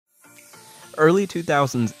Early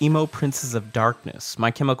 2000s emo Princes of Darkness,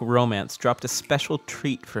 My Chemical Romance dropped a special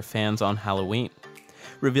treat for fans on Halloween,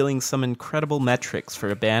 revealing some incredible metrics for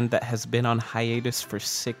a band that has been on hiatus for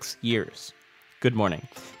 6 years. Good morning.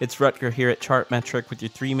 It's Rutger here at Chartmetric with your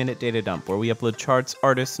 3-minute data dump, where we upload charts,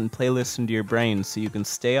 artists, and playlists into your brain so you can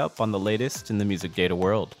stay up on the latest in the music data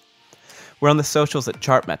world. We're on the socials at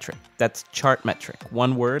Chartmetric. That's Chartmetric,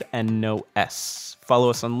 one word and no S. Follow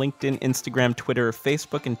us on LinkedIn, Instagram, Twitter, or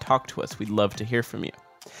Facebook, and talk to us. We'd love to hear from you.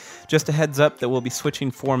 Just a heads up that we'll be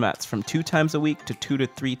switching formats from 2 times a week to 2 to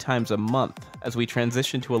 3 times a month as we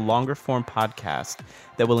transition to a longer form podcast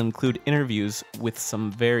that will include interviews with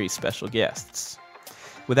some very special guests.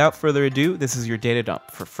 Without further ado, this is your data dump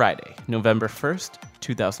for Friday, November 1st,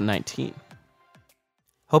 2019.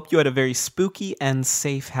 Hope you had a very spooky and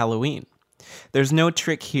safe Halloween. There's no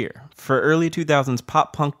trick here. For early 2000s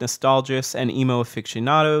pop-punk nostalgists and emo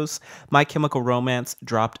aficionados, My Chemical Romance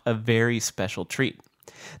dropped a very special treat.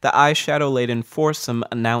 The eyeshadow-laden foursome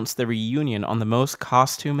announced their reunion on the most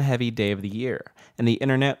costume-heavy day of the year, and the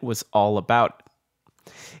internet was all about it.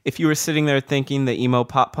 If you were sitting there thinking the emo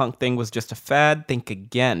pop-punk thing was just a fad, think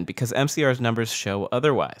again, because MCR's numbers show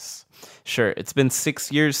otherwise. Sure, it's been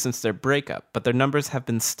 6 years since their breakup, but their numbers have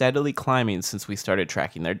been steadily climbing since we started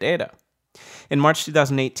tracking their data. In March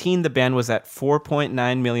 2018, the band was at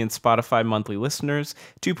 4.9 million Spotify monthly listeners,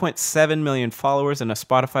 2.7 million followers, and a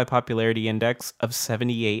Spotify popularity index of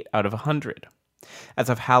 78 out of 100. As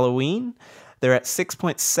of Halloween, they're at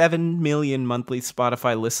 6.7 million monthly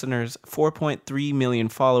Spotify listeners, 4.3 million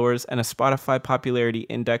followers, and a Spotify popularity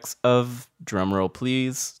index of, drumroll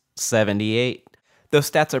please, 78. Those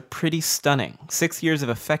stats are pretty stunning. 6 years of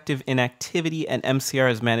effective inactivity, and MCR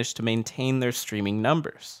has managed to maintain their streaming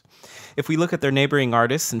numbers. If we look at their neighboring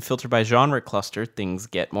artists and filter by genre cluster, things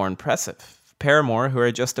get more impressive. Paramore, who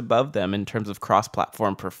are just above them in terms of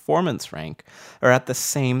cross-platform performance rank, are at the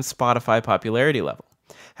same Spotify popularity level.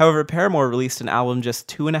 However, Paramore released an album just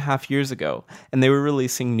 2.5 years ago, and they were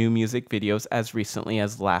releasing new music videos as recently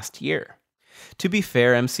as last year. To be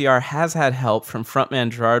fair, MCR has had help from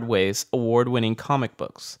frontman Gerard Way's award-winning comic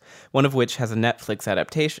books, one of which has a Netflix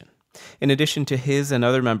adaptation. In addition to his and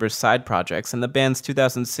other members' side projects and the band's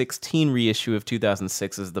 2016 reissue of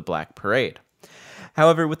 2006's The Black Parade.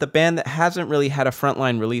 However, with a band that hasn't really had a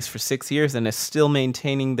frontline release for 6 years and is still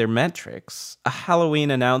maintaining their metrics, a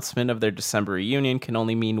Halloween announcement of their December reunion can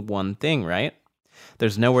only mean one thing, right?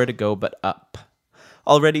 There's nowhere to go but up.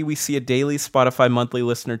 Already, we see a daily Spotify monthly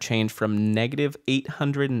listener change from negative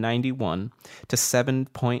 891 to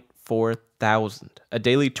 7.4 thousand, a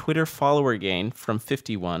daily Twitter follower gain from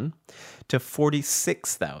 51 to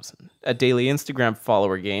 46,000, a daily Instagram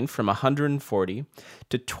follower gain from 140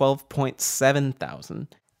 to 12.7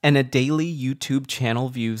 thousand, and a daily YouTube channel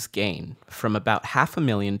views gain from about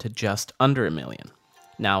 500,000 to just under 1 million.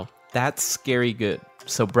 Now, that's scary good,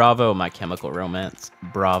 so bravo, My Chemical Romance,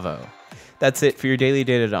 bravo. That's it for your daily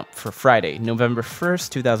data dump for Friday, November 1st,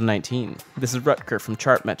 2019. This is Rutger from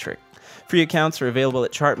Chartmetric. Free accounts are available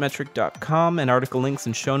at chartmetric.com, and article links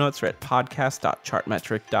and show notes are at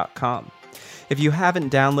podcast.chartmetric.com. If you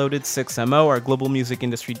haven't downloaded 6MO, our global music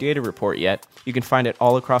industry data report yet, you can find it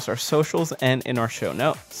all across our socials and in our show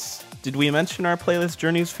notes. Did we mention our playlist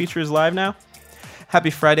Journeys feature is live now? Happy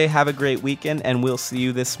Friday, have a great weekend, and we'll see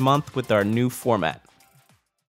you this month with our new format.